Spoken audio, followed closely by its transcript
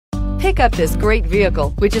Pick up this great vehicle,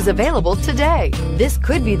 which is available today. This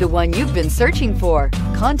could be the one you've been searching for.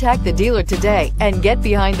 Contact the dealer today and get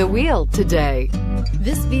behind the wheel today.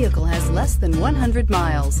 This vehicle has less than 100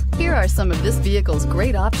 miles. Here are some of this vehicle's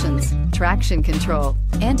great options: traction control,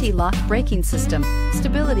 anti-lock braking system,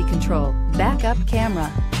 stability control, backup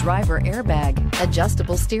camera, driver airbag,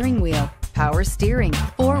 adjustable steering wheel, power steering,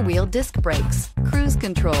 four-wheel disc brakes, cruise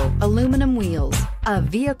control, aluminum wheels. A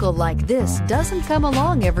vehicle like this doesn't come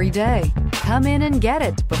along every day. Come in and get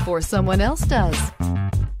it before someone else does.